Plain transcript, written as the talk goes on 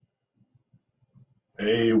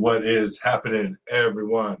Hey, what is happening,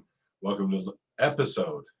 everyone? Welcome to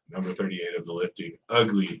episode number 38 of the Lifting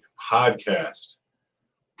Ugly podcast.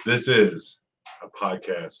 This is a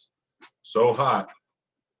podcast so hot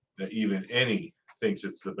that even any thinks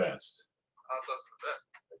it's the best. How's us the best?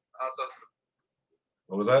 How's us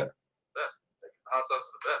What was that? the best? How's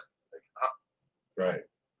us the best? Right.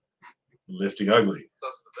 Lifting Ugly. How's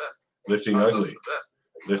us the best? Lifting How's us Ugly. the best?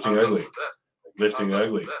 Lifting How's us Ugly. the best? Lifting How's us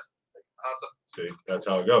Ugly. the best? How's us- See, that's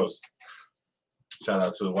how it goes. Shout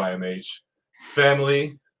out to the YMH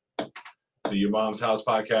family, the Your Mom's House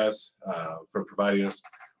podcast, for providing us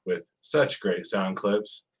with such great sound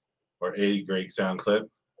clips, or a great sound clip.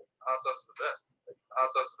 How's us the best?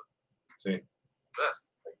 How's us See, the best?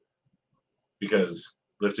 because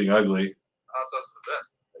lifting ugly, How's us the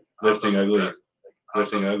best? lifting How's us the ugly, best?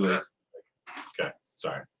 How's lifting us the ugly. best? Okay,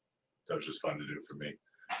 sorry. That was just fun to do for me.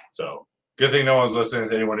 So, good thing no one's listening.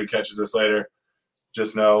 To anyone who catches this later,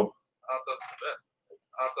 just know How's us the best?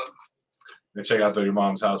 How's us? and check out the Your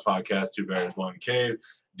Mom's House podcast, Two Bears, One Cave,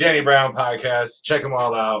 Danny Brown podcast. Check them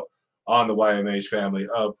all out on the YMH family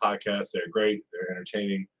of podcasts. They're great. They're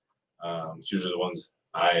entertaining. It's usually the ones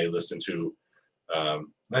I listen to. I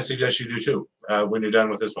suggest you do too when you're done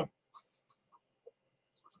with this one.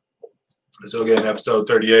 So again, episode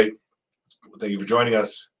 38. Thank you for joining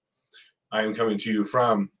us. I am coming to you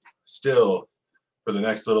from still for the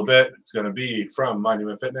next little bit. It's going to be from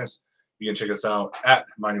Monument Fitness. You can check us out at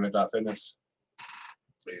monument.fitness.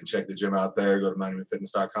 You can check the gym out there. Go to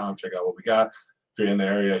monumentfitness.com. Check out what we got. If you're in the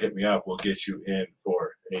area, hit me up. We'll get you in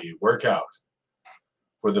for a workout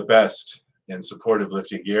for the best in supportive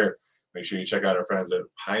lifting gear. Make sure you check out our friends at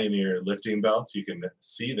Pioneer Lifting Belts. You can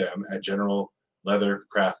see them at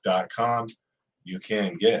generalleathercraft.com. You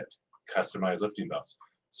can get customized lifting belts,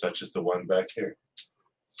 such as the one back here.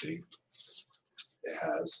 See, it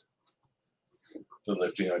has the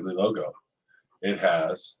Lifting Ugly logo. It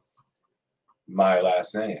has my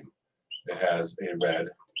last name. It has a red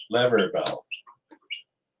lever belt.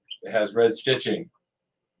 It has red stitching,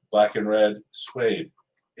 black and red suede.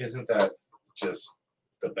 Isn't that just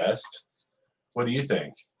the best? What do you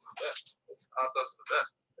think? It's the best. How's us the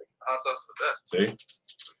best? How's us the best? See?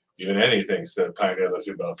 Even Eddie thinks that Pioneer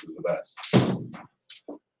Lifting Belts is the best.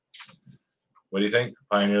 What do you think?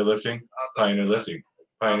 Pioneer Lifting? How's us Pioneer the best? Lifting.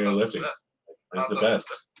 Pioneer How's us Lifting the best? is How's the us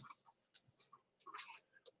best.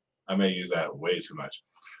 I may use that way too much.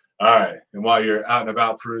 All right. And while you're out and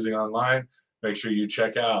about perusing online, make sure you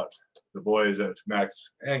check out the boys at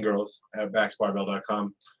Max and girls at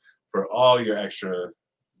maxbarbell.com for all your extra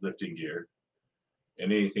lifting gear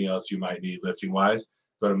and anything else you might need lifting wise.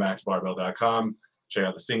 Go to maxbarbell.com. Check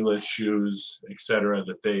out the singlets, shoes, etc.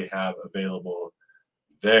 that they have available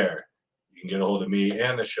there. You can get a hold of me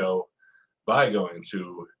and the show by going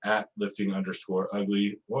to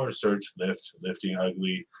 @lifting_ugly or search lifting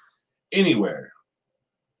ugly anywhere.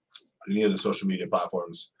 Any of the social media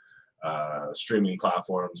platforms, streaming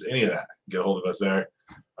platforms, any of that. Get a hold of us there.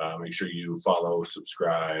 Make sure you follow,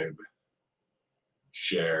 subscribe,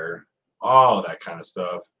 share, all that kind of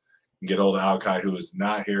stuff. You can get a hold of Alkai, who is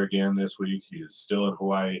not here again this week. He is still in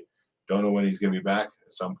Hawaii. Don't know when he's going to be back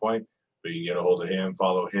at some point, but you can get a hold of him.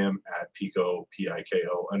 Follow him at Pico,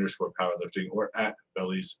 PIKO _powerlifting or at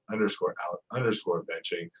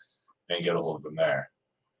bellies_out_benching and get a hold of him there.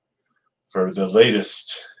 For the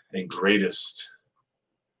latest and greatest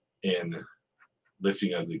in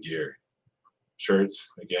lifting ugly gear. Shirts,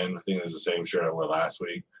 again, I think it's the same shirt I wore last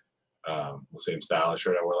week. The same style of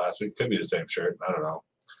shirt I wore last week. Could be the same shirt. I don't know.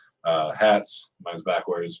 Hats, mine's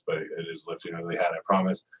backwards, but it is lifting ugly hat, I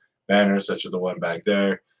promise. Banners, such as the one back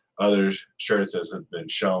there. Other shirts as have been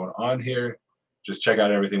shown on here. Just check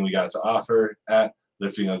out everything we got to offer at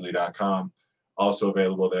liftingugly.com. Also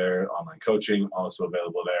available there, online coaching. Also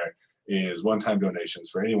available there is one-time donations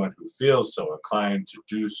for anyone who feels so inclined to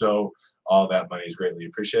do so. All that money is greatly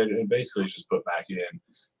appreciated and basically just put back in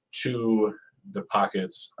to the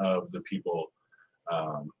pockets of the people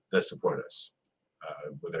that support us.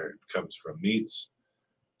 Whether it comes from meets,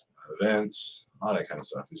 events, all that kind of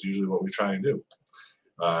stuff is usually what we try and do.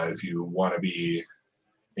 If you want to be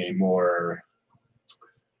a more,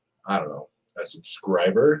 I don't know, a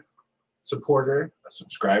subscriber supporter, a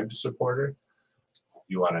subscribed supporter,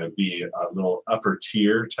 you want to be a little upper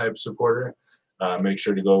tier type supporter, make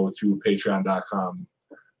sure to go to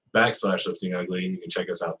patreon.com/liftingugly. You can check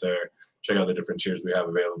us out there. Check out the different tiers we have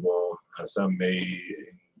available. Some may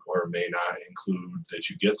or may not include that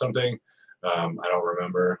you get something. I don't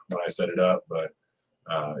remember when I set it up, but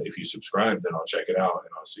if you subscribe, then I'll check it out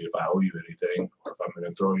and I'll see if I owe you anything or if I'm going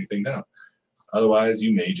to throw anything down. Otherwise,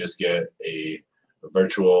 you may just get a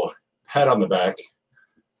virtual pat on the back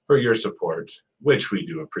for your support, which we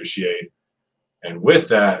do appreciate. And with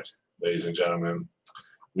that, ladies and gentlemen,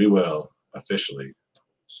 we will officially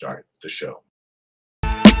start the show.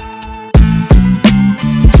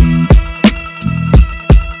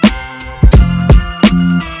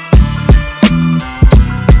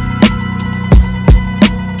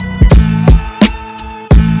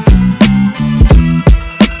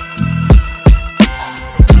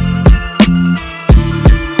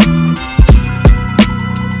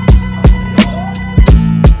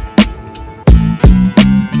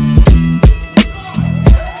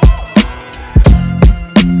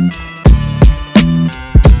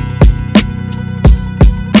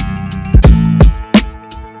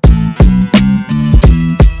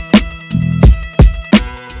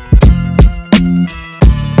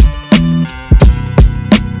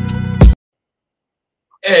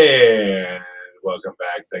 And welcome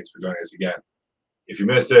back. Thanks for joining us again. If you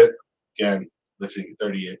missed it, again, lifting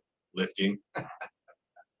 38, lifting. I'm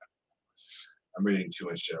reading too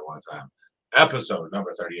much shit at one time. Episode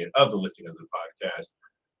number 38 of the Lifting Ugly podcast.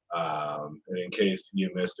 And in case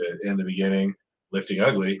you missed it in the beginning, Lifting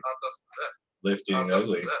Ugly. Lifting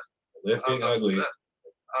Ugly. Lifting Ugly.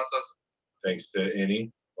 Thanks to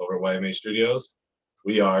Annie over at YMH Studios.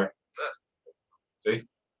 We are. See?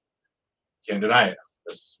 Can't deny it.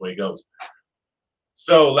 This is the way it goes.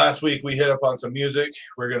 So last week we hit up on some music.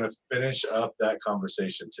 We're going to finish up that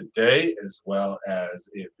conversation today, as well as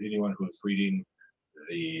if anyone who's reading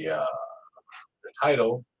the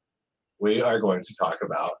title, we are going to talk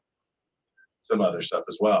about some other stuff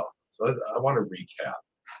as well. So I want to recap.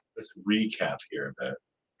 Let's recap here a bit.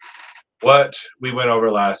 What we went over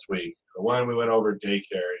last week. For one, we went over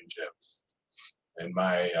daycare and gyms, and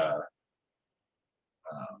my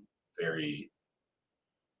very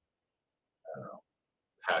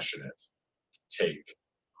passionate take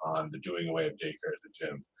on the doing away of daycare at the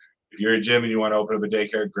gym. If you're a gym and you want to open up a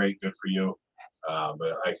daycare, great, good for you.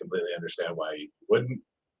 But I completely understand why you wouldn't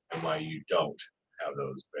and why you don't have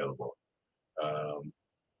those available.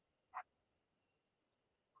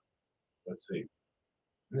 Let's see.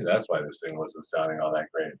 Maybe that's why this thing wasn't sounding all that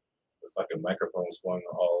great. The fucking microphone swung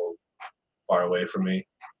all far away from me. Is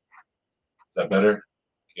that better?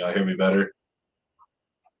 Can y'all hear me better?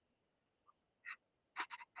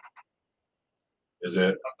 Is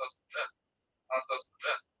it?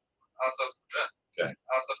 Okay. I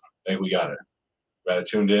think we got it. Got it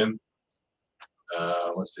tuned in.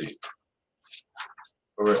 Let's see.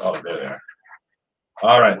 Oh, there they are.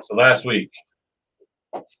 All right. So last week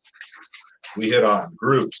we hit on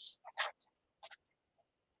groups,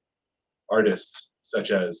 artists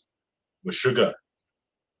such as Meshuggah,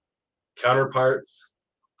 Counterparts,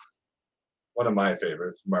 one of my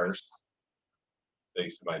favorites, Merce,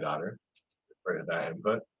 thanks to my daughter for that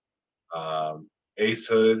input, Ace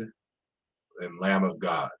Hood, and Lamb of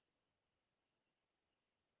God.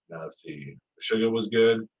 Now let's see. Meshuggah was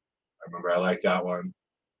good. I remember I liked that one.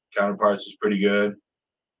 Counterparts was pretty good.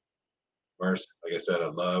 Merce, like I said, I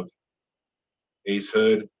love. Ace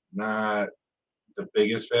Hood, not the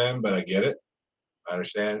biggest fan, but I get it. I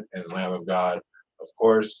understand. And Lamb of God, of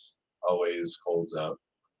course, always holds up.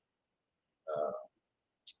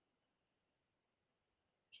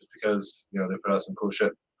 Just because, they put out some cool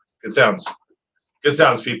shit. Good sounds. Good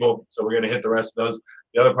sounds, people. So we're going to hit the rest of those.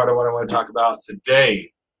 The other part of what I want to talk about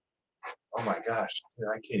today, oh my gosh,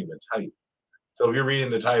 I can't even type. So if you're reading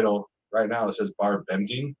the title, right now it says bar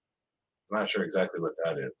bending. I'm not sure exactly what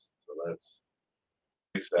that is. So let's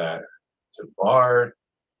fix that to bar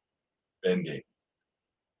bending.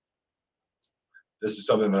 This is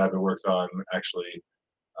something that I've been working on actually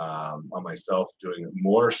on myself, doing it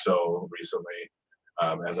more so recently,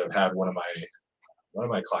 as I've had one of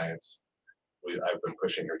my clients. I've been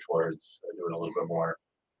pushing her towards doing a little bit more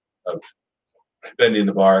of bending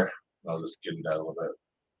the bar. I'll just get into that a little bit.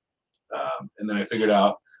 And then I figured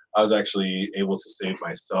out I was actually able to save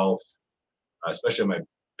myself, especially on my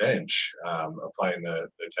bench, applying the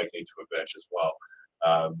technique to a bench as well.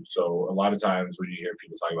 So a lot of times when you hear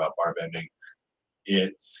people talk about bar bending,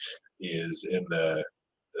 it is in the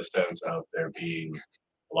sense of there being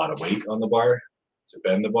a lot of weight on the bar to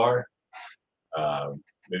bend the bar.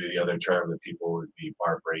 Maybe the other term that people would be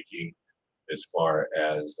bar breaking as far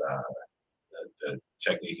as the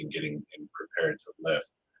technique and getting prepared to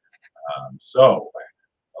lift. So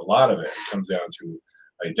a lot of it comes down to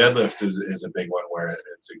like deadlift is a big one where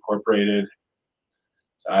it's incorporated.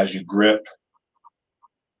 So as you grip,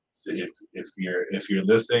 so if you're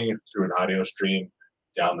listening through an audio stream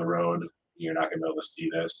down the road, you're not going to be able to see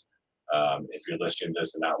this. If you're listening to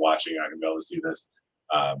this and not watching, you're not going to be able to see this.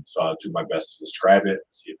 So I'll do my best to describe it,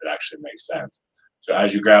 see if it actually makes sense. So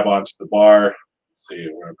as you grab onto the bar, see,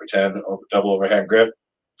 we're going to pretend double overhand grip.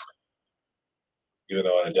 Even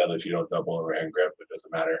though on a deadlift you don't double overhand grip, it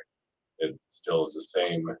doesn't matter. It still is the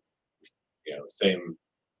same, same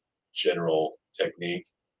general technique.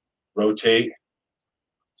 Rotate,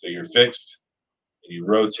 so you're fixed, and you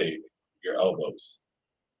rotate your elbows.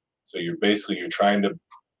 So you're trying to,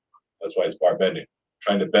 that's why it's bar bending,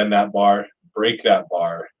 trying to bend that bar, break that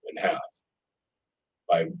bar in half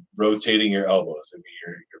by rotating your elbows. I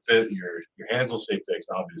mean, your hands will stay fixed.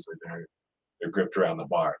 Obviously, they're gripped around the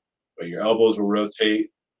bar, but your elbows will rotate.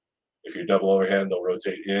 If you're double overhand, they'll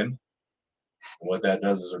rotate in. And what that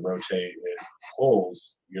does is it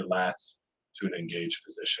pulls your lats to an engaged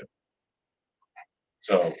position.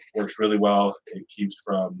 So works really well. It keeps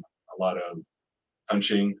from a lot of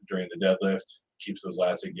punching during the deadlift, keeps those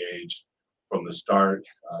lats engaged from the start,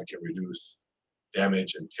 can reduce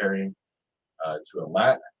damage and tearing to a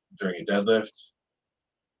lat during a deadlift.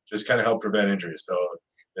 Just kind of help prevent injuries. So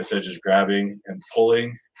instead of just grabbing and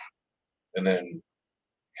pulling and then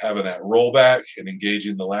having that roll back and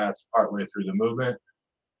engaging the lats partway through the movement,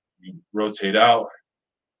 you rotate out,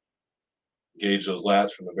 engage those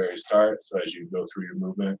lats from the very start. So as you go through your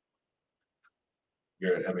movement, you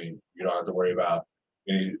don't have to worry about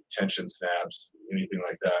any tension snaps, anything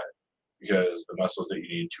like that, because the muscles that you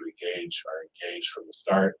need to engage are engaged from the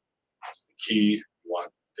start. That's the key. You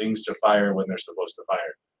want things to fire when they're supposed to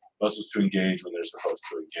fire, muscles to engage when they're supposed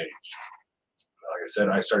to engage. Like I said,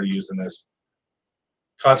 I started using this,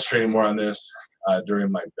 concentrating more on this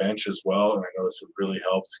during my bench as well, and I noticed it really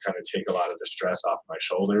helped kind of take a lot of the stress off my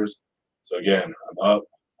shoulders. So again, I'm up,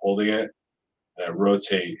 holding it, and I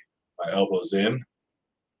rotate my elbows in, and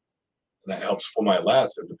that helps pull my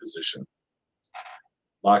lats into position.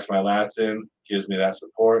 Locks my lats in, gives me that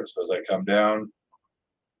support. So as I come down,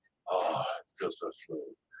 oh, it feels so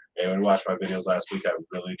smooth. And when you watched my videos last week, I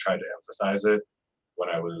really tried to emphasize it when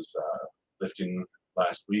I was lifting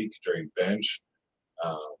last week during bench,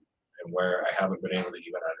 and where I haven't been able to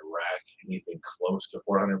even rack anything close to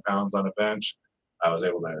 400 pounds on a bench. I was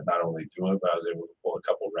able to not only do it, but I was able to pull a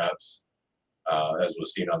couple reps, as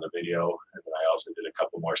was seen on the video. And then I also did a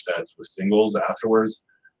couple more sets with singles afterwards.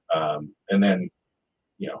 And then,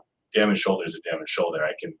 damaged shoulder is a damaged shoulder.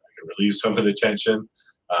 I can relieve some of the tension,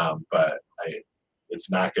 but it's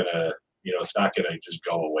not gonna just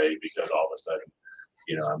go away because all of a sudden,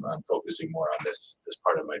 I'm focusing more on this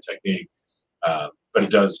part of my technique. But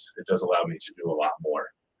it does allow me to do a lot more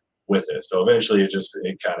with it. So eventually it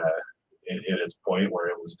hit its point where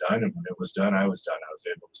it was done, and when it was done, I was done. I was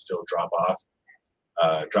able to still drop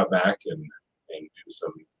back and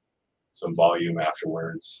do some volume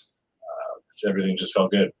afterwards. Everything just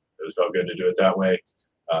felt good. It just felt good to do it that way.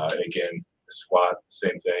 Again, squat,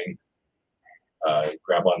 same thing.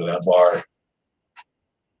 Grab onto that bar,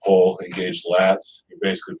 pull, engage the lats. You're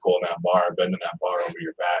basically pulling that bar, bending that bar over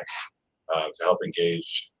your back to help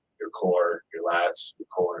engage your core, your lats, your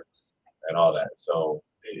core, and all that. So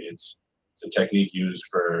it's a technique used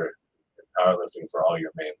for powerlifting for all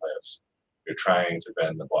your main lifts. You're trying to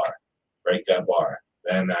bend the bar, break that bar,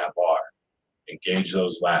 bend that bar, engage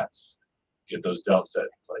those lats, get those delts set in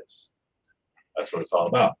place. That's what it's all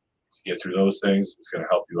about. To get through those things, it's going to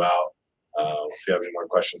help you out. If you have any more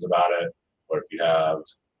questions about it, or if you have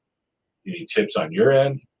any tips on your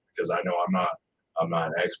end, because I know I'm not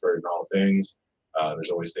an expert in all things. There's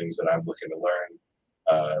always things that I'm looking to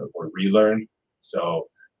learn or relearn. So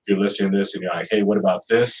if you're listening to this and you're like, hey, what about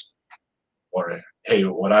this? Or hey,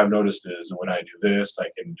 what I've noticed is when I do this, I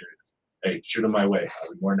can do. Hey, shoot them my way.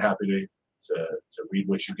 I'll be more than happy to read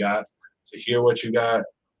what you got, to hear what you got,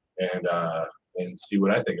 and see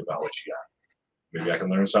what I think about what you got. Maybe I can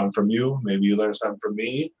learn something from you. Maybe you learn something from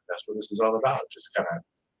me. That's what this is all about. Just kind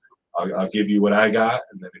of, I'll give you what I got,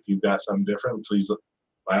 and then if you've got something different, please,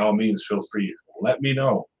 by all means, feel free. Let me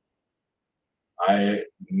know. I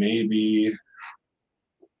may be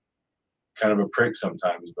kind of a prick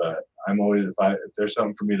sometimes, but I'm always, if there's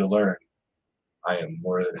something for me to learn, I am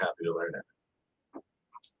more than happy to learn it.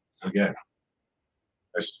 So again,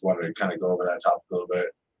 I just wanted to kind of go over that topic a little bit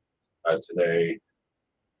today.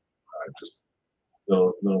 Just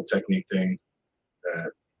little technique thing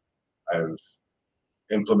that I've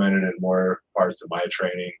implemented in more parts of my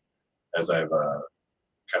training as I've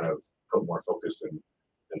kind of put more focus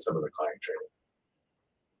in some of the client training.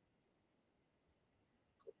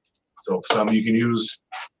 So if something you can use,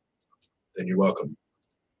 then you're welcome,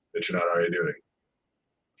 that you're not already doing.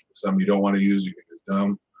 If something you don't want to use, you think it's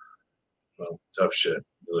dumb, well, tough shit.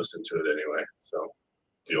 You listen to it anyway, so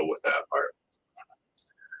deal with that part.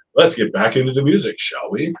 Let's get back into the music, shall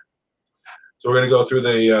we? So we're going to go through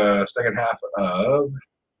the second half of.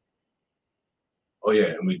 Oh yeah,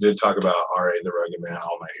 and we did talk about R.A. the Rugged Man.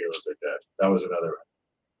 All My Heroes Are Dead. That was another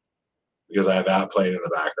because I have that played in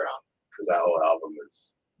the background because that whole album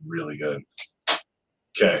is really good.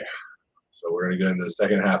 Okay, so we're going to go into the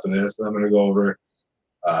second half of this, and I'm going to go over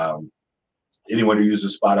anyone who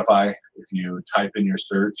uses Spotify. If you type in your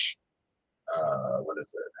search, what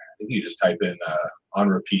is it? I think you just type in on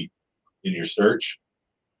repeat in your search.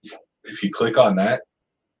 If you click on that,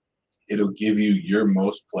 it'll give you your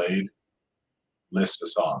most played list of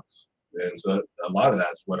songs. And so a lot of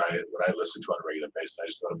that's what I listen to on a regular basis. I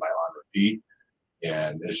just go to my on repeat,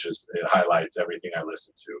 and it highlights everything I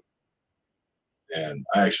listen to. And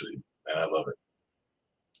I love it.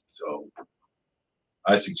 So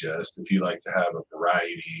I suggest if you like to have a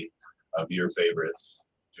variety of your favorites,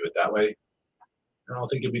 do it that way. I don't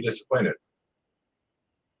think you'll be disappointed.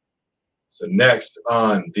 So next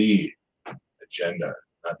on the agenda,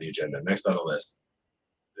 not the agenda, next on the list,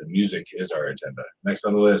 the music is our agenda. Next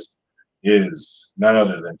on the list is none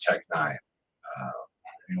other than Tech Nine.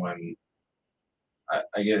 Anyone,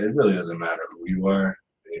 I get it really doesn't matter who you are.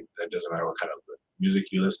 It doesn't matter what kind of music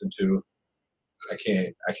you listen to. I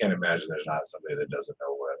can't imagine there's not somebody that doesn't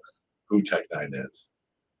know who Tech Nine is.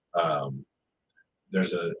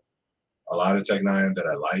 There's a lot of Tech Nine that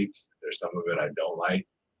I like. There's some of it I don't like.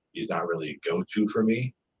 He's not really a go-to for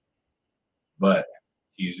me, but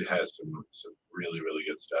he has some really, really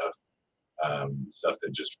good stuff. Stuff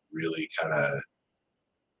that just really kind of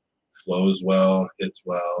flows well, hits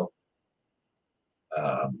well.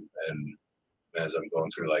 And as I'm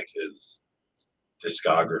going through like his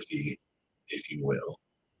discography, if you will,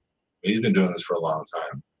 he's been doing this for a long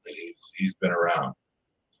time. He's been around.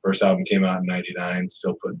 First album came out in '99,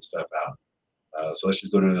 still putting stuff out. So let's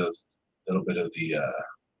just go to a little bit of the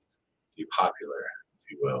popular, if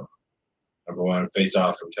you will. Number one, Face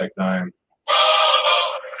Off from Tech Nine.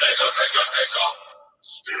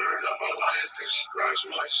 Spirit of a lion describes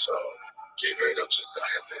my soul. Give it up to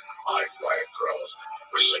Zion, then my fire grows.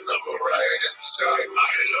 Wishing of a riot inside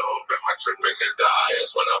my lobe. And my tripping is the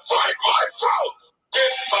highest when I fight my foes.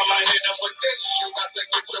 If I'ma hit him with this, you got to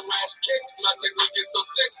get your ass kicked. My technique is so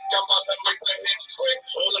sick, I'm about to make the hit quick.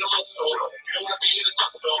 Hold it on my soul. You don't wanna be in a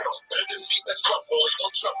tussle. Better than me, that's trouble. You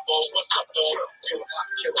want trouble, what's up though? Kill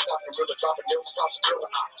top, gorilla dropping, never stops, gorilla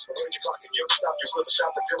out. When you clock and you stop, you really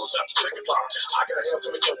shot the girls up, check the clock. I got a hell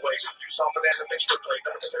coming your way. You saw banana, then you play.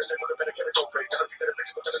 Never better than a better, get a go break. Never be that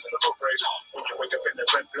bitch, better than a go break. When you wake up in the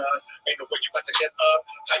red blood, ain't no way you about to get up.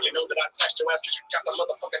 How you know that I text your ass, cause you got the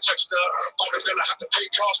motherfucking check stub. Always gonna have to pay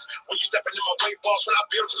cost when you stepping in my weight boss. When I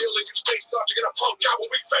build steel and you stay soft, you're gonna punk out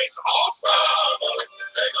when we face off.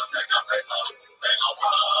 They gon' take our face off. They gon'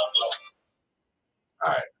 problem.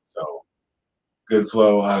 Alright, so good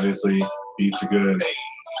flow, obviously. Beats are good.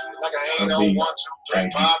 Like I ain't on 1, 2,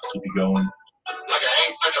 3, 5. Keep you going. Like I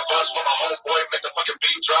ain't finna bust when my homeboy make the fucking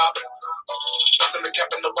beat drop. Bustin' the cap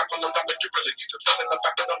in the back when I'm rapping, you really need to listen. The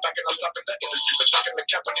fact that I'm back and I'm stopping the industry, but knocking the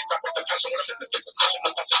cap when he rap with the passion. When I'm in this place, I'm crushing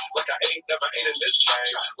the passion. Like I ain't never ate in this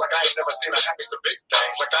game. Like I ain't never seen a happy some big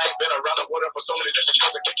things. Like I ain't been around the water for so many different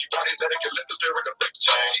girls that keep bodies that can lift the spirit of big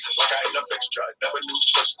change. Like I ain't a fixture, never knew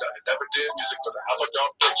twister, never did music for the alpha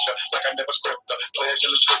dog picture. Like I never scripted, play a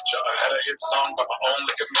jealous scripture. I had a hit song by my own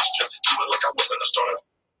liquor mixture. Do it like I wasn't a starter.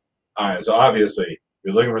 Alright, so obviously, if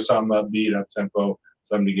you're looking for something upbeat, up tempo,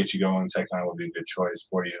 something to get you going, Tech Nine will be a good choice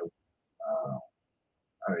for you.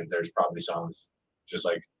 I mean, there's probably songs, just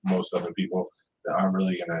like most other people, that aren't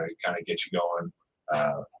really going to kind of get you going.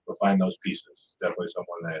 But find those pieces. Definitely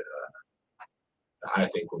someone that I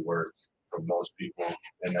think would work for most people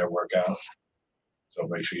in their workouts. So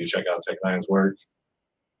make sure you check out Tech Nine's work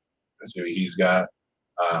and see what he's got.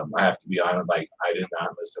 I have to be honest, like, I did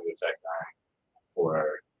not listen to Tech Nine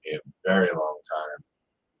for a very long time.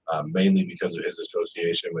 Mainly because of his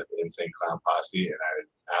association with Insane Clown Posse, and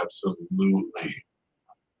I absolutely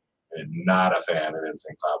am not a fan of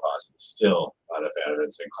Insane Clown Posse. Still not a fan of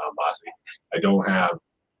Insane Clown Posse. I don't have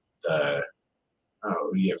the,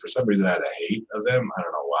 for some reason I had a hate of them. I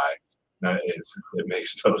don't know why. It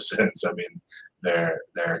makes no sense. I mean, they're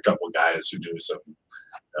a couple guys who do some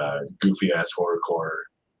goofy ass horrorcore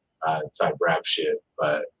type rap shit,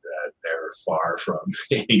 but they're far from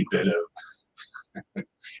a bit of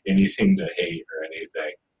anything to hate or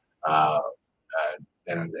anything.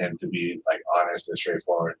 And to be like honest and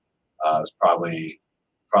straightforward, it's probably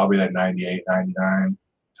that 98, 99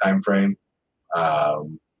 time frame.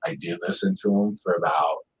 I did listen to him for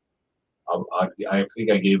about, I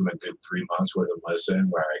think I gave him a good 3 months worth of listen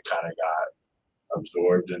where I kind of got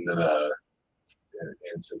absorbed into the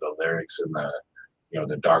lyrics and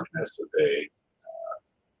the darkness that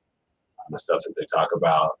the stuff that they talk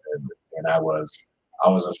about, and I was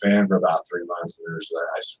a fan for about 3 months, and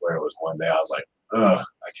I swear it was one day I was like, ugh,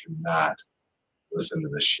 I cannot listen to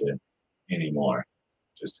this shit anymore.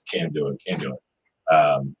 Just can't do it, can't do it.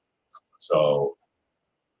 So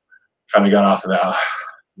kind of got off of that,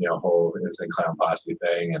 whole Insane Clown Posse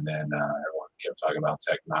thing, and then everyone kept talking about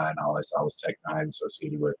Tech Nine. All I saw was Tech Nine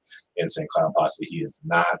associated with Insane Clown Posse. He is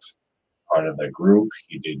not part of the group.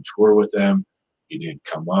 He did tour with them. He did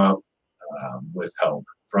come up with help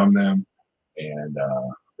from them, and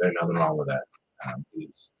there's nothing wrong with that.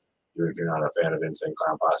 Even if you're not a fan of Insane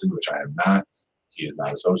Clown Posse, which I am not, he is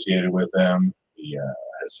not associated with them. He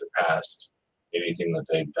has surpassed anything that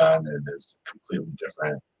they've done, and is completely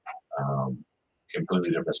different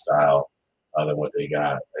style than what they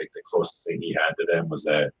got. Like the closest thing he had to them was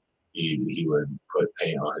that he would put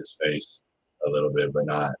paint on his face a little bit, but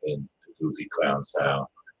not in the goofy clown style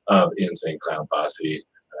of Insane Clown Posse.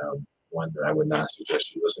 One that I would not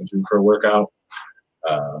suggest you listen to for a workout.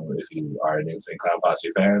 If you are an Insane Clown Posse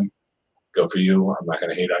fan, go for you. I'm not going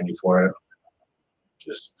to hate on you for it.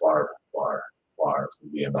 Just far, far, far from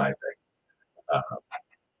being my thing.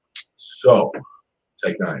 So,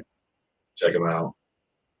 Take Nine. Check him out.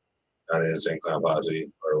 Not an Insane Clown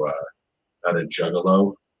Posse or not a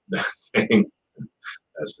Juggalo thing.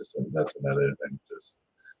 That's another thing. Just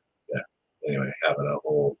yeah. Anyway, having a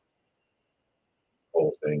whole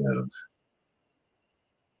thing of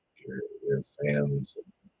your fans. And,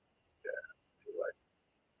 yeah. Anyway,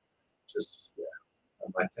 just yeah,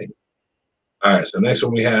 not my thing. All right. So next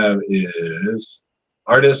one we have is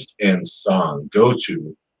artist and song go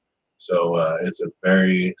to. So it's a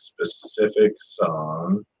very specific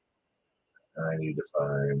song. I need to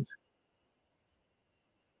find.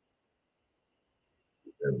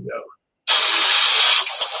 There we go.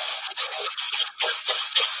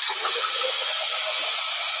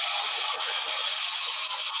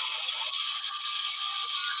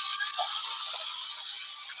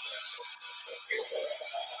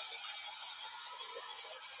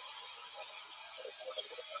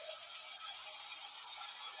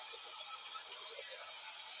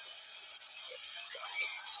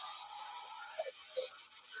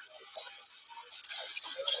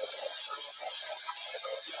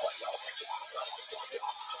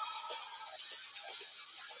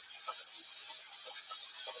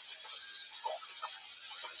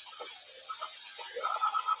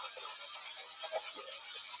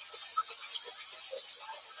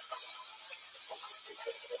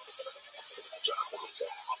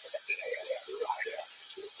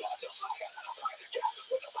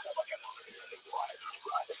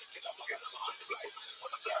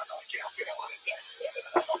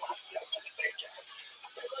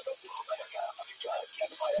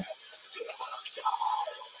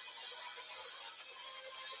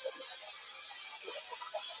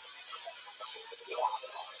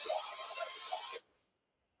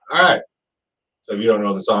 All right. So if you don't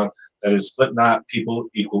know the song, that is Slipknot, People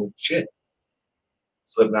Equal Shit.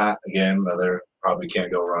 Slipknot, again, another probably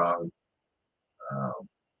can't go wrong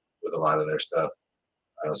with a lot of their stuff.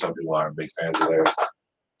 I know some people aren't big fans of theirs.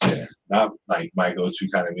 Yeah, not like my go-to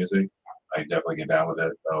kind of music. I definitely get down with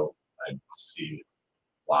it, though. I see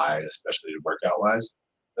why, especially workout wise.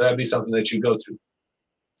 That'd be something that you go to.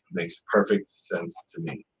 Makes perfect sense to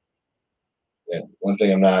me. And one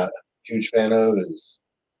thing I'm not a huge fan of is,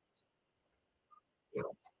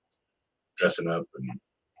 dressing up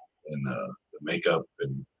and the makeup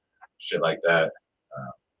and shit like that.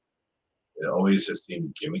 It always has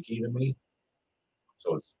seemed gimmicky to me.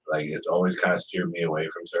 So it's always kind of steered me away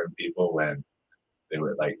from certain people when they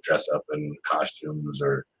would like dress up in costumes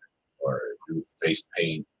or do face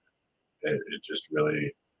paint. It just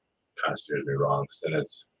really kind of steers me wrong. Because then it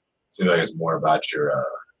seems like it's more about your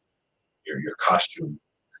costume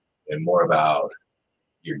and more about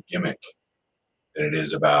your gimmick than it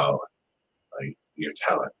is about like your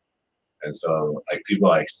talent. And so like people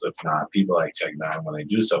like Slipknot, people like Tech Nine, when they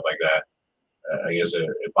do stuff like that, I guess it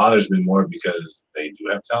bothers me more because they do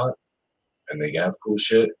have talent and they have cool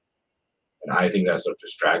shit. And I think that stuff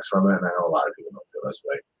distracts from it. And I know a lot of people don't feel this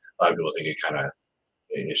way. A lot of people think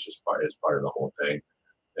it's just part of the whole thing,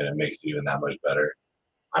 and it makes it even that much better.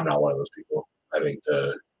 I'm not one of those people. I think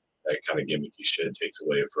that kind of gimmicky shit takes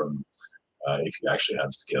away from if you actually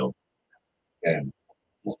have skill, and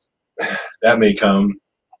that may come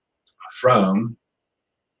from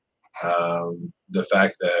the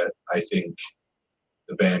fact that I think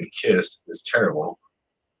the band Kiss is terrible,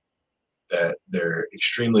 that they're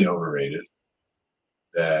extremely overrated,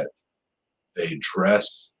 that they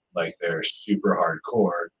dress like they're super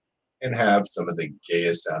hardcore, and have some of the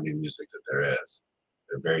gayest sounding music that there is.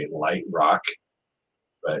 They're very light rock,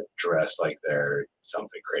 but dressed like they're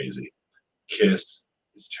something crazy. Kiss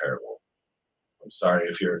is terrible. I'm sorry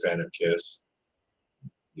if you're a fan of Kiss.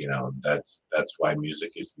 You know, that's why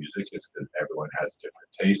music is music. It's because everyone has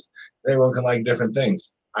different tastes. Everyone can like different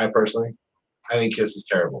things. I think Kiss is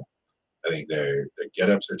terrible. I think their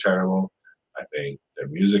get-ups are terrible. I think their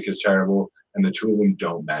music is terrible, and the two of them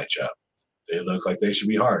don't match up. They look like they should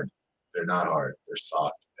be hard. They're not hard. They're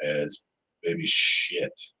soft as baby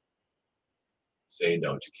shit. Say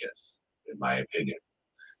no to Kiss, in my opinion.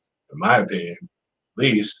 In my opinion, at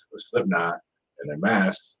least with Slipknot and their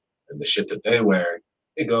masks and the shit that they wear,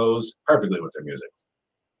 it goes perfectly with their music.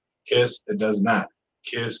 Kiss, it does not.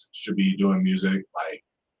 Kiss should be doing music like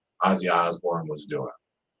Ozzy Osbourne was doing.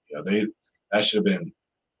 You know, that should have been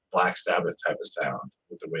Black Sabbath type of sound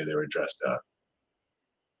with the way they were dressed up.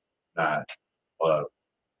 Not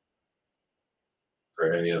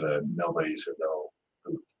for any of the nobodies who know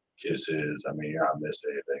who Kiss is. I mean, you're not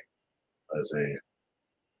missing anything. Let's see.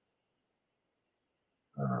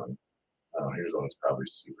 Oh, here's one that's probably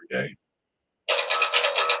super gay.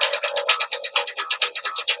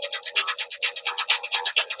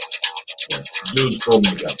 Yeah. Dude's full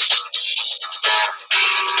makeup.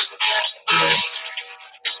 Yeah.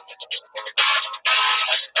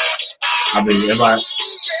 I mean, am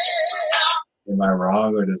I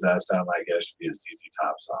wrong, or does that sound like it should be a ZZ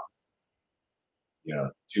Top song? You know,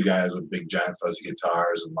 two guys with big giant fuzzy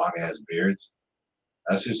guitars and long ass beards.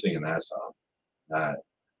 That's who's singing that song. Not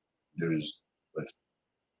dudes with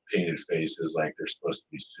painted faces like they're supposed to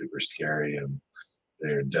be super scary, and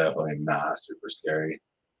they're definitely not super scary.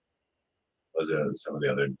 Those are some of the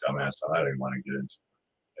other dumbass songs I don't even want to get into.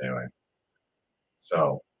 Anyway,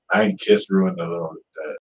 so I think Kiss ruined the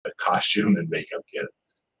costume and makeup kit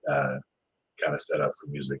kind of set up for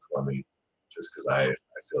music for me, just because I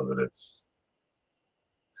feel that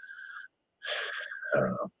I don't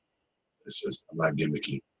know. It's just I'm not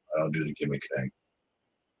gimmicky. I don't do the gimmick thing.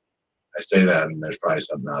 I say that, and there's probably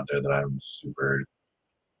something out there that I'm super,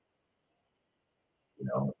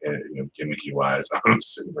 gimmicky wise. I'm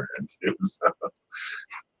super into,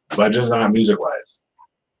 but just not music wise.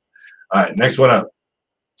 All right, next one up.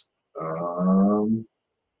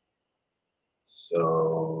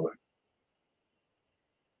 So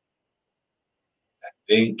I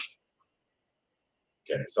think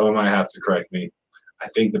okay, someone might have to correct me. I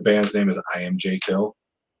think the band's name is I Am J Kill,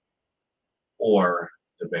 or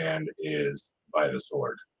the band is By the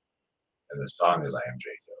Sword, and the song is I Am J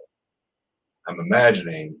Kill. I'm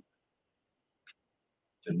imagining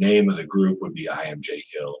the name of the group would be I Am J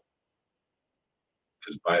Kill,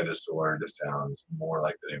 because By the Sword sounds more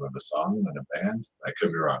like the name of a song than a band. I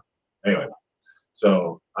could be wrong. Anyway,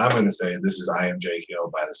 so I'm going to say this is I Am J Kill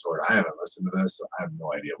By the Sword. I haven't listened to this, so I have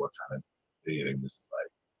no idea what kind of anything this is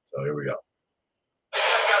like. So here we go.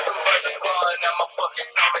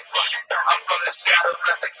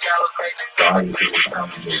 So obviously it's I Am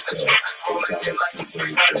J Kill. It sounds like it's J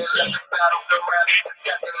Kill.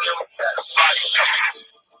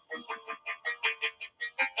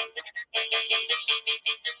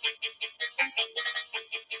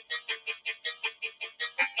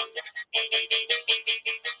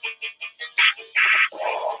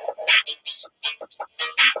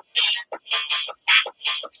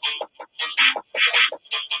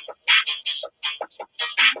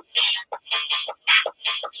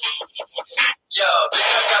 Yo, bitch,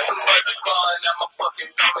 I got some buzzes crawling on my fucking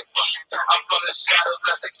stomach. I'm from the shadows,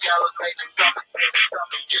 left the gallows, made the summit.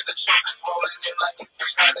 Hear the trumpets rolling in like it's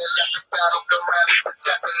 300. Left the battle, the rabbits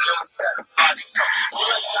attacking them with 7 bodies.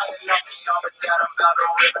 Bullets shining off the armor that I'm about to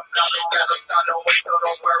rip. I'm about to gallows, I know it, so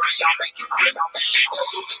don't worry, I'll make you quick. They'll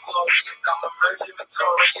do the glorious, I'm emerging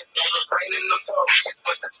victorious. They was raining notorious,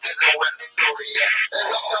 but this isn't where the story is. There's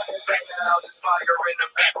no turning back now, there's fire in the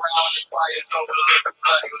background. This fire's overlooked, the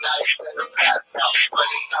bloody nights in the past now. But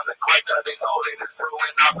it's time to cleanse out this holding this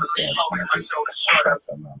ruin. I'm feeling low in my shoulder short up.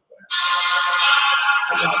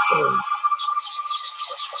 I got souls.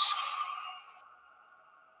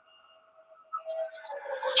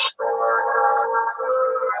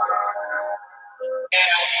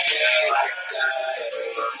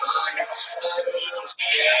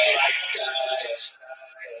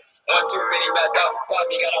 One too many bad thoughts inside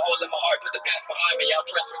me, got a hole in my heart, put the past behind me. I'm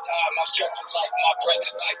pressed for time, I'm stressed with life, my breath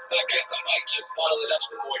is ice. I guess I might just bottle it up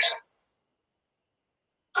some more. Just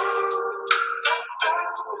I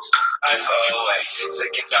fall away,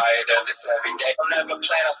 sick and tired of this every day. I'll never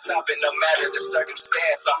plan on stopping, no matter the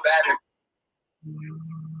circumstance. I'm battered.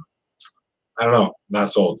 I don't know. Not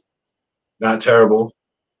sold. Not terrible.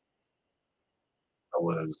 I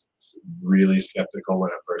was really skeptical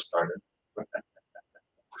when it first started.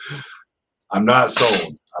 I'm not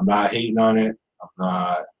sold. I'm not hating on it. I'm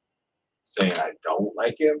not saying I don't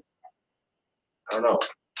like him. I don't know.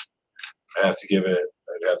 I have to give it.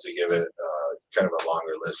 I'd have to give it kind of a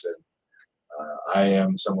longer listen. I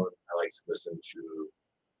am someone I like to listen to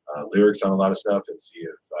lyrics on a lot of stuff and see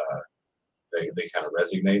if they kind of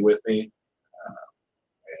resonate with me,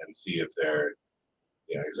 and see if they're,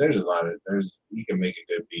 you know, because there's a lot of you can make a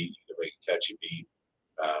good beat, you can make a catchy beat,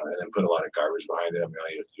 and then put a lot of garbage behind it. I mean, all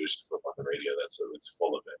you have to do is flip on the radio. It's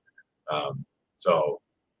full of it. So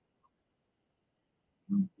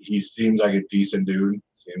he seems like a decent dude.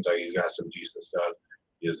 Seems like he's got some decent stuff.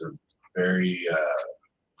 He has a very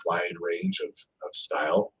wide range of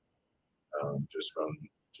style, just from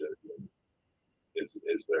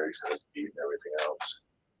his lyrics and his beat and everything else.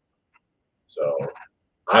 So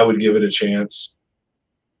I would give it a chance.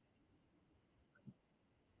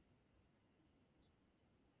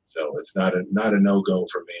 So it's not a no go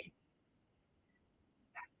for me.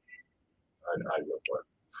 I'd go for it.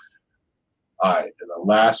 All right, and the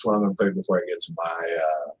last one I'm gonna play before I get to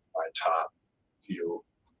my top few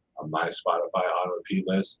on my Spotify on repeat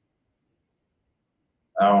list.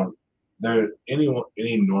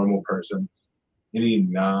 Any normal person, any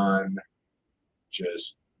non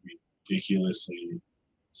just ridiculously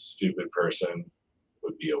stupid person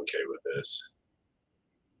would be okay with this.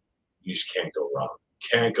 You just can't go wrong.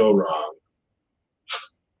 Can't go wrong.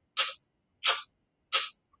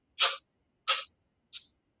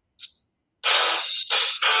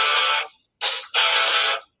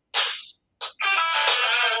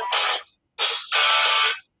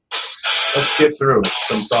 Let's skip through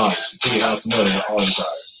some songs to see how familiar all these are.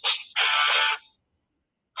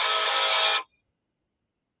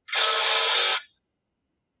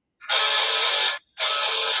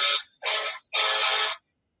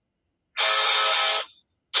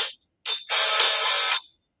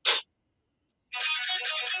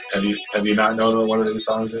 Have you not known what one of these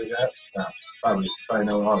songs is yet? No, probably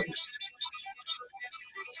know all of these.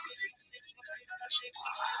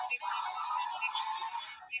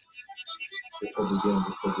 It's the beginning,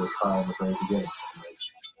 just a good time at the very beginning.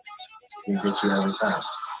 It gets you every time.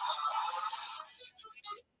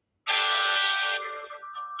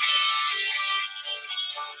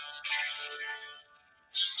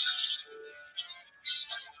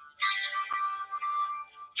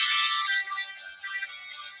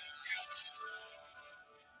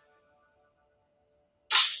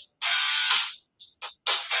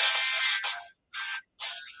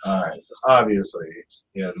 Alright, so obviously,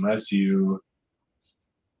 yeah, unless you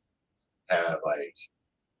have like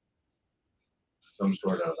some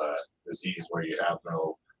sort of a disease where you have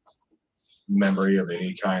no memory of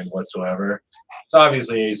any kind whatsoever, it's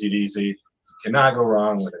obviously AC/DC. You cannot go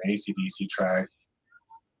wrong with an AC/DC track.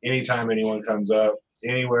 Anytime anyone comes up,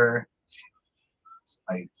 anywhere,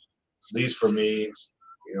 like, at least for me,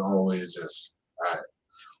 you always just, alright.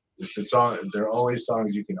 It's a song. There are always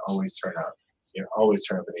songs you can always turn up. You can always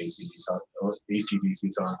turn up an AC/DC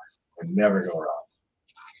song and never go wrong.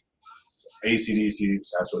 So AC/DC,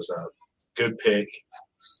 that's what's up. Good pick.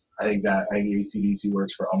 I think AC/DC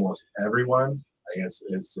works for almost everyone. I guess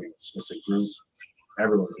it's a group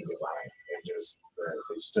everyone can get behind, and just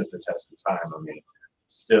they stood the test of time. I mean,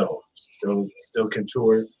 still can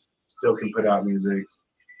tour, still can put out music,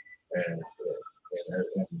 and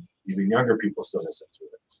even younger people still listen to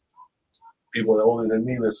it. People older than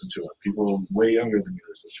me listen to it. People way younger than me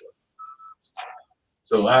listen to it.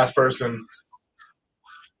 So the last person,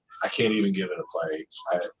 I can't even give it a play.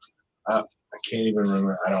 I can't even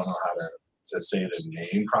remember. I don't know how to say the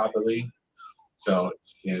name properly. So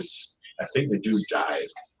I think the dude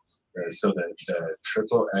died. So the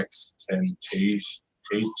Triple X Temptation.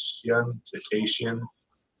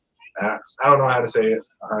 I don't know how to say it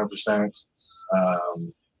 100%.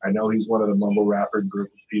 I know he's one of the mumble rapper group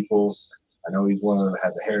of people. I know he's one of them that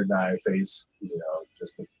had the hair dye, face,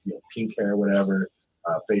 just the pink hair, whatever,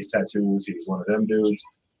 face tattoos. He's one of them dudes.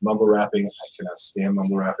 Mumble rapping, I cannot stand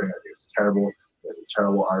mumble rapping. I think it's terrible. It's a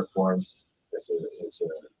terrible art form.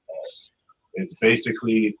 It's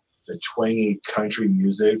basically the twangy country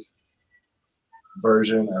music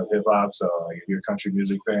version of hip hop. So like, if you're a country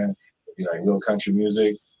music fan, if you like real country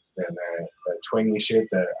music, then that twangy shit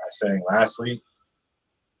that I sang last week,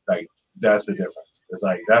 like that's the difference. It's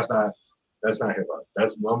like that's not hip hop.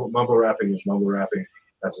 That's mumble rapping is mumble rapping.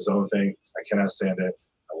 That's his own thing. I cannot stand it.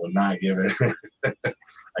 I will not give it.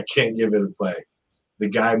 I can't give it a play. The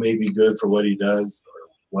guy may be good for what he does,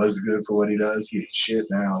 or was good for what he does. He's shit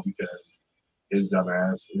now because his dumb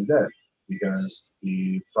ass is dead because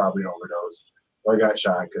he probably overdosed or got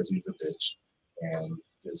shot because he's a bitch and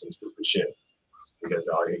did some stupid shit. Because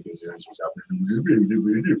all he can do is just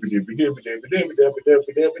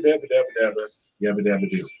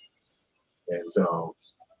and so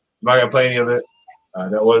I'm not gonna play any of it.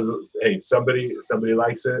 That was hey, somebody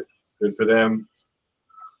likes it, good for them.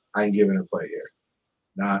 I ain't giving a play here.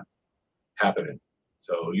 Not happening.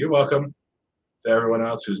 So you're welcome to everyone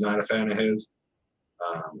else who's not a fan of his.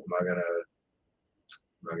 I'm not gonna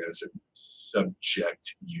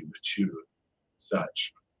subject you to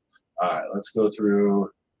such. All right, let's go through.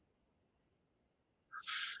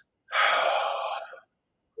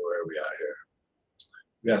 Where are we at here?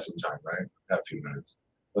 We got some time, right? Got a few minutes.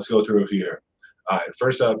 Let's go through a few here. All right,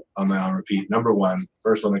 first up, I'm gonna repeat. Number one,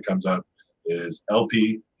 first one that comes up is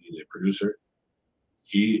LP. He's a producer.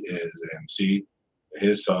 He is an MC.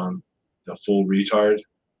 His song, "The Full Retard,"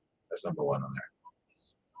 that's number one on there.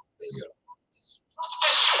 There you go.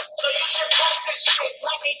 So you should practice shit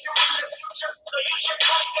like they do in the future. So you should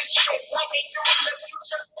practice shit like they do in the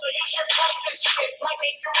future. So you should practice shit like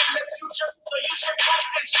they do in the future. So you should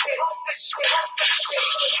practice shit, practice shit, practice shit.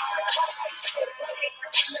 So you should practice shit like they do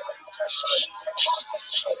in the future. So you should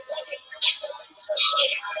practice shit like they do in the future. So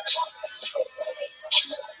you should practice shit like they do in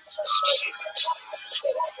the future. So you should practice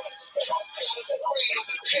shit, practice shit, practice shit. The grade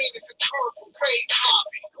is a chain at the curve for raised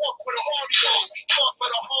hobby. Walk with a army on me, fuck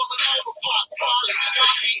with a hall and overpass, solid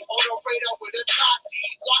stoppy. On the radar with a top D,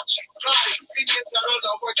 watch it, got it, opinions, I don't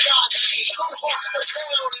know where God's is. Watch the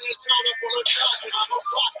pound in the town of full of dozen. I'm a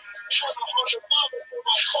rock, trying to hold the Bible for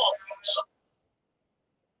my coffee.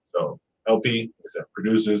 So LP is that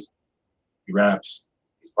produces, he raps,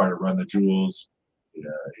 he's part of Run the Jewels. He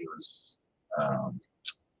was oh,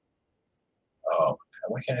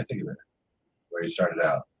 why can't I think of it? Where he started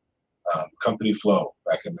out. Company Flow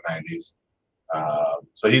back in the 90s.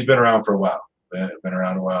 So he's been around for a while. Been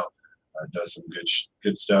around a while. Does some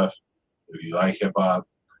good stuff. If you like hip hop,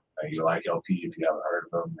 you like LP. If you haven't heard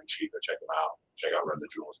of him, make sure you go check him out. Check out Run the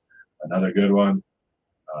Jewels. Another good one.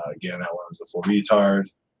 Again, that one's The Full Retard.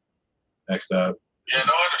 Next up. Yeah,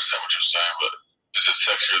 no, I understand what you're saying, but is it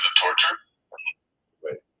sexier than torture?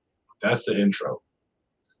 Wait, that's the intro.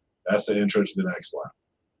 That's the intro to the next one.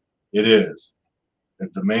 It is.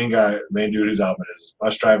 The main dude whose album it is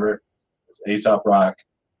Bus Driver. It's A$AP Rock,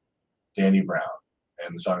 Danny Brown,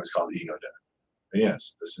 and the song is called Ego Death. And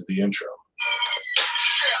yes, this is the intro.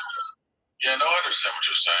 Yeah, no, I understand what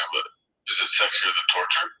you're saying, but is it sexier than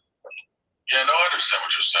torture? Yeah, no, I understand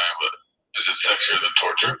what you're saying, but is it sexier than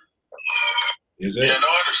torture? Is it? Yeah, no,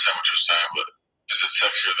 I understand what you're saying, but is it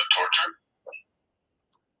sexier than torture?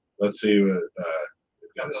 Let's see what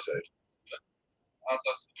we've got to say. That's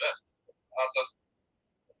the best. That's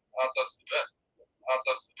the best.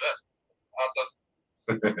 That's the best.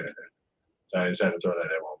 So I just had to throw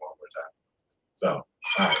that in one more time. So, all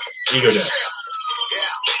right, Ego Death.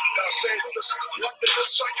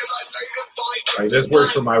 Like, this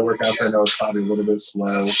works for my workouts. I know it's probably a little bit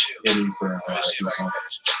slow hitting for people.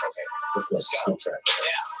 This is a good track.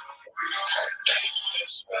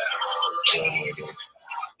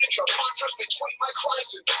 Intro contrast between my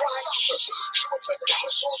cries and cries. Triple type of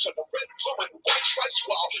crystals and the red, blue, and white stripes.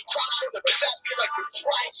 While crowds are never at me like the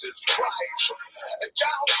price is right. And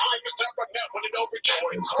down I must never met when it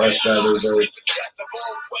overjoyed. Bus Driver verse. Death of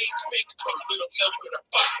always make a little milk in a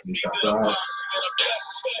pot. Little boss in a pet.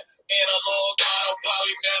 Analog, auto,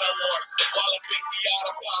 man, I want. While I bring the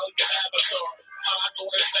auto, poly, avatar. Mind on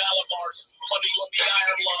his Malamars. Money on the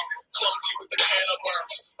iron lung. Clumsy with the can of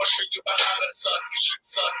worms. I'll show you behind the sun.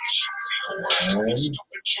 Sun, and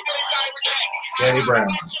Danny Brown. I'm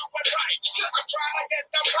trying to get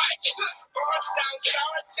the price. Burns down,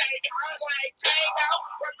 shower, take out like Tango.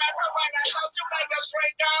 Remember when I told you make us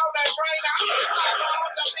straight down and straight out? I'm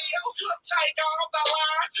on the wheels, take on the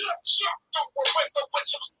lines. With the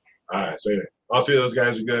witches. All right, so anyway, all three of those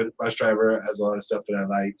guys are good. Bus Driver has a lot of stuff that I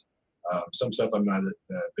like. Some stuff I'm not the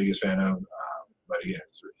biggest fan of, but again,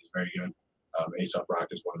 it's very good. A$AP Rock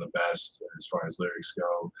is one of the best as far as lyrics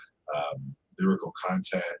go. Lyrical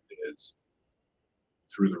content is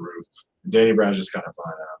through the roof. And Danny Brown's just kind of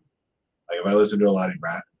fun. Like if I listen to a lot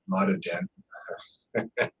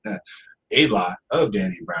of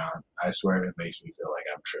Danny Brown, I swear it makes me feel like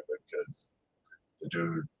I'm tripping because the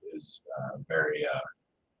dude is very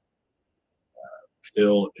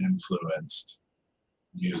ill-influenced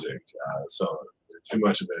music. So too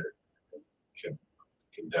much of it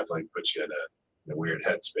can definitely put you in a weird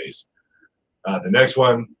headspace. The next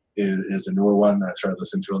one is a newer one that I started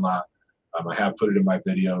listening to a lot. I have put it in my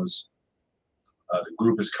videos. The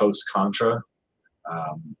group is Coast Contra.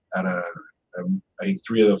 I think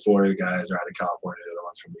 3 of the 4 of the guys are out of California. The other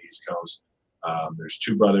one's from the East Coast. There's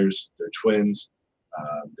two brothers. They're twins.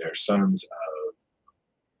 They're sons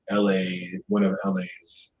of LA, one of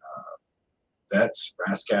LA's vets,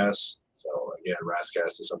 Rascass. So again,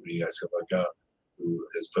 Rascass is somebody you guys could look up, who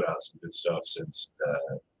has put out some good stuff since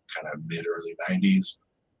the kind of mid-early 90s.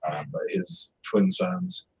 But his twin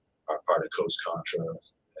sons are part of Coast Contra,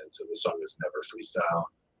 and so the song is Never Freestyle.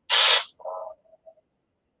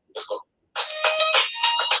 Let's go.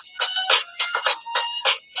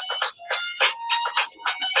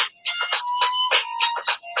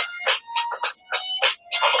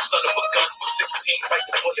 I'm a son of a gun with 16, bite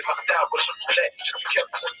the bullet. My style was a roulette. Be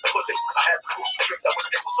careful when you pull it. I had the crucial strings. I wish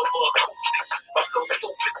they was over acoustics. My flow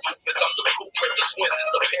stupid, doofus. I'm the blueprint. The twins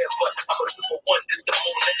is a pair, but I'm a 2 for 1. It's the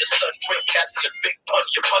moon and the sun. Drink casting a big pun.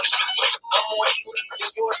 Your punishment's with I'm more elite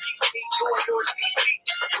than your PC. You're yours PC.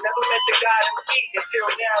 You never met the God MC until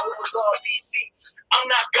now. It was all BC. I'm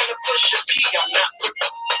not gonna push a P. I'm not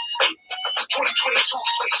 2022,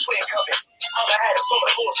 2020 coming. I'ma have so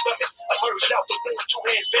much full stomach. I merged out the room, 2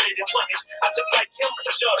 hands better than one is. I look like him,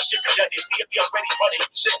 but y'all shit done it. We already running.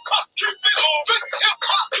 Shit, keep it moving. Hip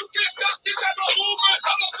hop, you can't stop this type of movement.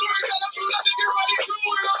 I'm a storyteller, true legend, get ready to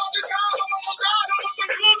it. I'm on this house, I'm almost died over some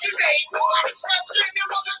good. Say what? It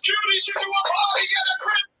was a security shit to a party at a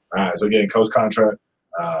crib. All right, so again, Coast Contra.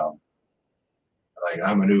 Like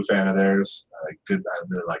I'm a new fan of theirs. Good, I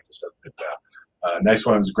really like the stuff they've got. Next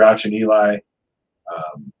one is Grouch and Eli.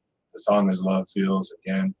 The song is Love Feels.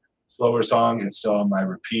 Again, slower song. It's still on my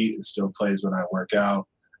repeat. It still plays when I work out.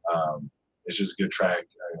 It's just a good track.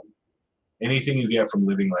 Anything you get from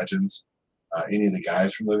Living Legends, any of the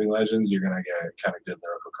guys from Living Legends, you're gonna get kind of good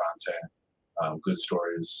lyrical content, good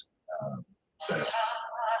stories.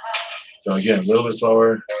 So again, a little bit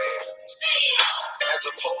slower. As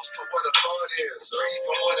opposed to what a thought is, or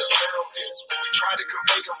even what a sound is. When we try to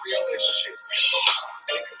convey the realest shit,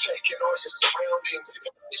 you can take in all your surroundings.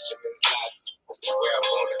 Fisherman's life, where I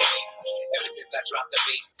wanna be. Ever since I dropped the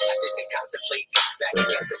beat, I sit and contemplate back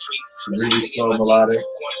against the trees. Really slow melodic.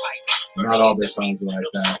 Not all their songs are like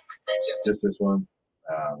that. Just this one.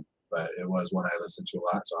 But it was one I listened to a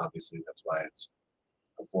lot, so obviously that's why it's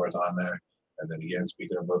a 4th on there. And then again,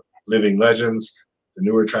 speaking of Living Legends, the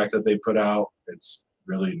newer track that they put out, it's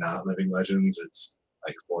really not Living Legends. It's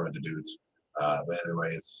like 4 of the dudes. But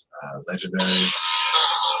anyway, it's Legendary.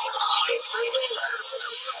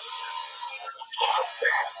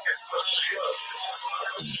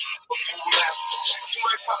 He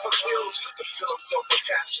might pop a pill just to fill himself with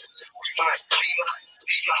passion. We might be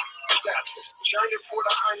yearning for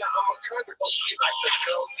the honor. I'm a country. He like the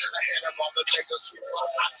girls ahead of all the niggas.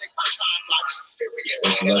 I take my time like serious.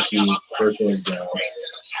 Lucky first one's down.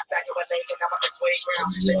 Back of a leg and I'm on its way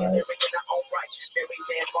round. Legendary in their own right. Mary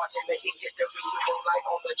man watching the heat history. We don't like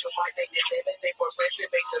all the joy. They did it and they were friends. It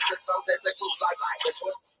makes a trip songs as a group like the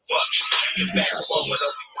twin.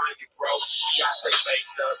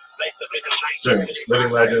 Sure.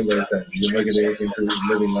 Living Legends, like I said, you can look at anything through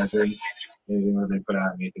Living Legends, anything that they put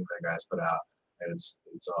out, anything that guys put out, and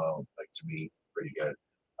it's all, like, to me, pretty good.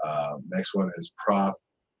 Next one is Prof.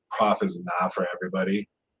 Prof is not for everybody.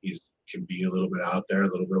 He can be a little bit out there, a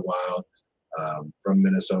little bit wild. From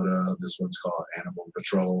Minnesota, this one's called Animal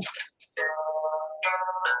Patrol.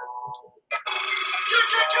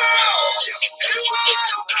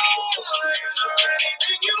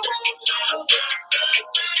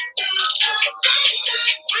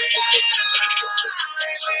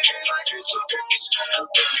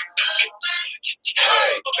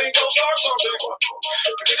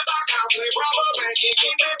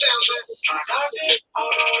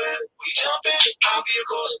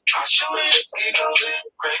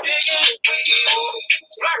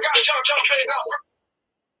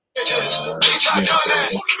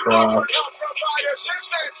 It's Prof.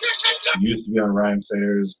 He used to be on Rhyme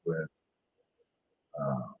Sayers with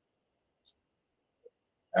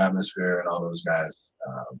Atmosphere and all those guys.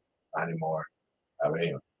 Not anymore. But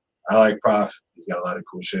anyway, I like Prof. He's got a lot of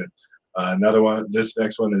cool shit. Another one. This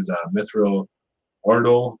next one is Mithril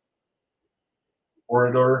Orator.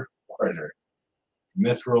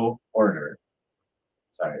 Mithril Orator.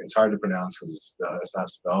 Sorry, it's hard to pronounce because it's not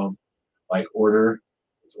spelled like order.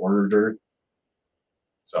 It's order.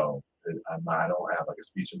 So I don't have like a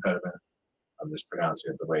speech impediment. I'm just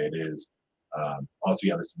pronouncing it the way it is.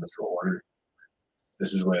 Altogether, it's Mithril Order.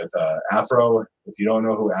 This is with Afro. If you don't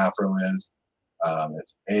know who Afro is,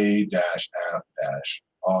 it's A-F-R-O.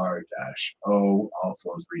 All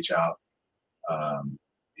flows reach out.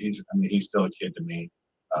 He's still a kid to me.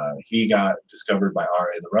 He got discovered by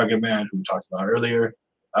R.A. the Rugged Man, who we talked about earlier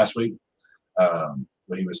last week,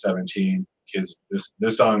 when he was 17. Kids,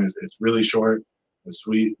 this song it's really short, it's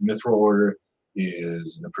sweet. Mithril Order.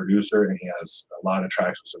 is the producer, and he has a lot of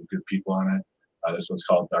tracks with some good people on it. This one's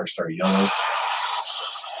called Dark Star Yellow.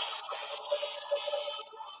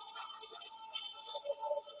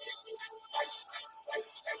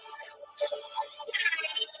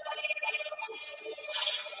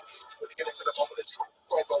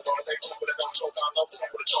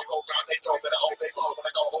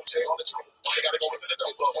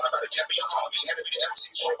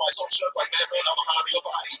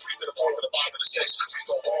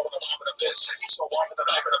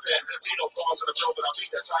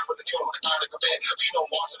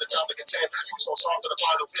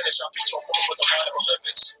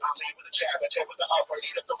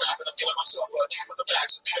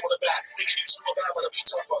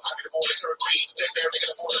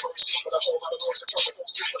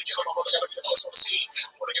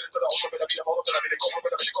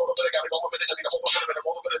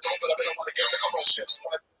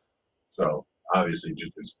 So obviously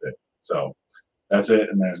Duke can spit. So that's it.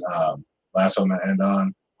 And then last one to end on,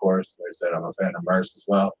 of course, like I said, I'm a fan of Merce as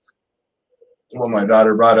well. What my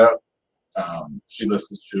daughter brought up, she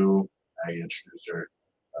listens to. I introduced her,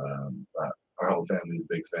 but our whole family is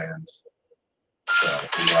big fans. So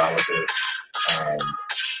we go out with this.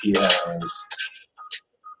 He has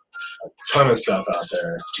a ton of stuff out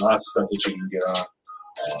there, lots of stuff that you can get on.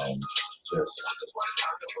 Just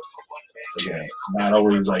again, not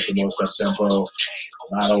always like the most up tempo,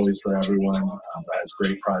 not always for everyone, but has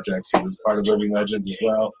great projects. He was part of Living Legends as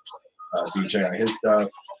well, so you can check out his stuff.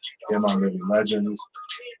 Him on Living Legends.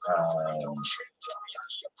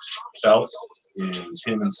 Felt is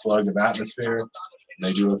him and Slug of Atmosphere.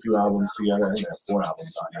 They do a few albums together. I think they have 4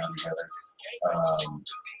 albums on now together.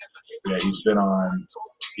 Yeah,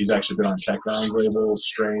 he's actually been on Tech Nine's label,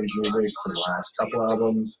 Strange Music, for the last couple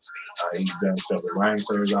albums. He's done stuff with Ryan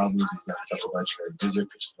Sayers albums. He's done stuff with Legendary Music,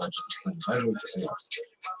 Legends. Anyway,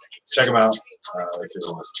 check him out. Let's see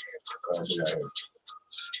what else we got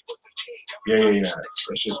here. Yeah.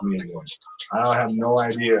 It's just me again. I have no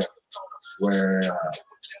idea where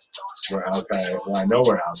Alkai. Well, I know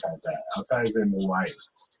where Alkai's at. Alkai's in Hawaii.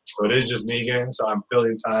 So it is just me again. So I'm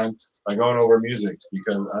filling time by going over music,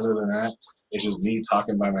 because other than that, it's just me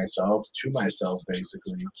talking by myself, to myself,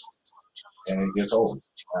 basically. And it gets old.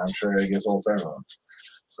 I'm sure it gets old for everyone.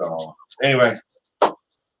 So anyway,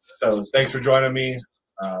 so thanks for joining me.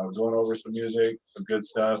 Going over some music, some good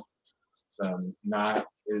stuff, some not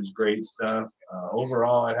as great stuff.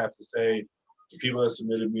 Overall, I'd have to say the people that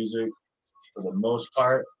submitted music, for the most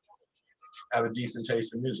part, have a decent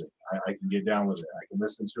taste in music. I can get down with it. I can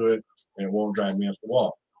listen to it, and it won't drive me up the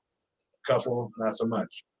wall. A couple, not so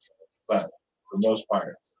much. But for the most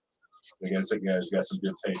part, I guess you guys got some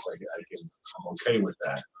good taste. I'm okay with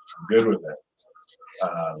that. I'm good with it.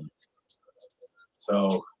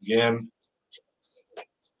 So again,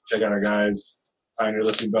 check out our guys, Pioneer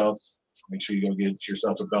Lifting Belts. Make sure you go get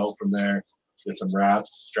yourself a belt from there. Get some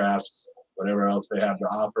wraps, straps, whatever else they have to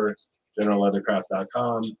offer.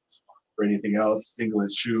 GeneralLeathercraft.com. For anything else,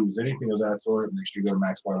 singlets, shoes, anything of that sort, make sure you go to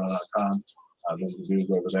maxbarlow.com. There's the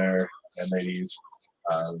dudes over there and ladies.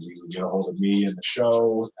 You can get a hold of me and the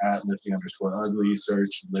show at lifting_ugly.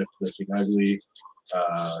 Search Lifting Ugly.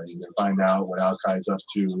 You can find out what Alkai's up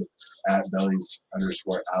to at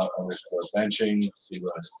bellies_out_benching. See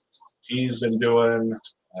what he's been doing.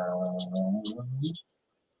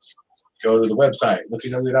 Go to the website,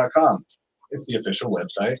 liftingugly.com. It's the official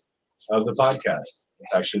website of the podcast.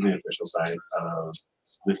 It's actually the official site of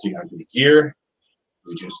Lifting Ugly Gear.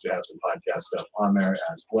 We used to have some podcast stuff on there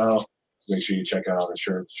as well. So make sure you check out all the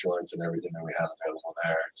shirts, shorts, and everything that we have available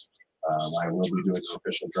there. I will be doing the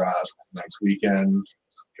official drop next weekend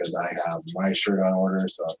because I have my shirt on order,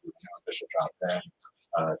 so I'll do an official drop then.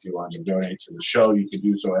 If you want to donate to the show, you can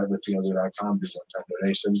do so at liftingugly.com, do one-time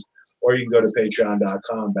donations, or you can go to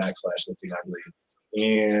patreon.com/liftingugly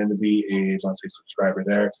and be a monthly subscriber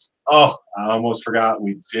there. Oh, I almost forgot,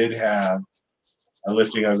 we did have a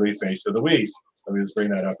Lifting Ugly Face of the Week. Let me just bring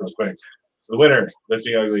that up real quick. The winner,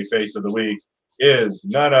 Lifting Ugly Face of the Week, is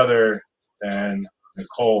none other than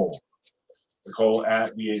Nicole. Nicole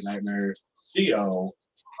at V8 Nightmare CO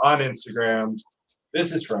on Instagram.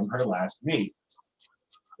 This is from her last meet.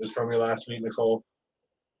 This is from your last meet, Nicole?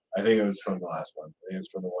 I think it was from the last one. I think it's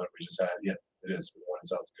from the one we just had. Yeah, it is. The one in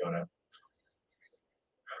South Dakota.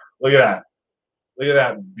 Look at that. Look at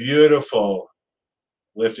that beautiful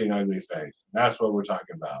Lifting Ugly face. That's what we're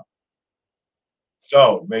talking about.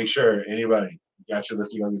 So make sure anybody got your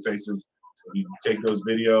Lifting Ugly faces. You take those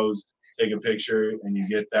videos, take a picture, and you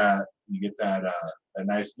get that a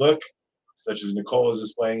nice look, such as Nicole is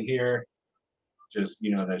displaying here. Just,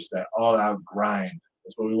 there's that all-out grind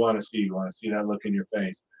That's what we want to see. We want to see that look in your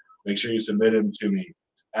face. Make sure you submit them to me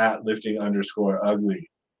at lifting_ugly.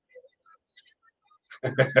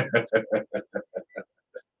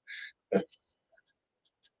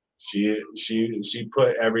 She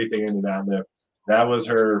put everything into that lift. That was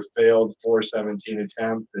her failed 417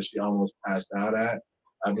 attempt that she almost passed out at,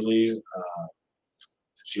 I believe.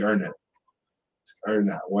 She earned it. Earned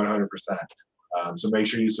that 100%. So make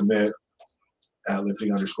sure you submit at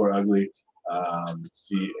lifting_ugly.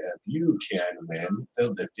 See if you can win the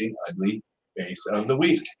Lifting Ugly Face of the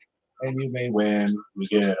Week. And you may win. You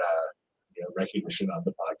get recognition on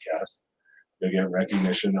the podcast. You'll get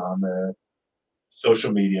recognition on the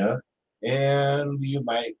social media. And you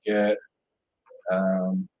might get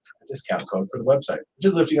a discount code for the website, which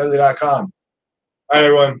is liftingugly.com. All right,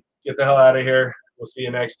 everyone, get the hell out of here. We'll see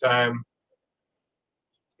you next time.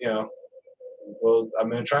 Well, I'm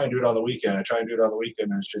going to try and do it on the weekend. I try and do it on the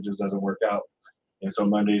weekend, and shit just doesn't work out. And so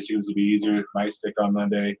Monday seems to be easier. Might stick on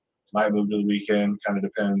Monday. Might move to the weekend. Kind of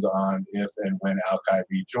depends on if and when Alkai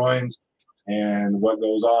rejoins and what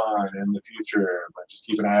goes on in the future. But just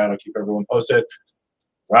keep an eye out. I'll keep everyone posted.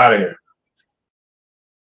 We're out of here.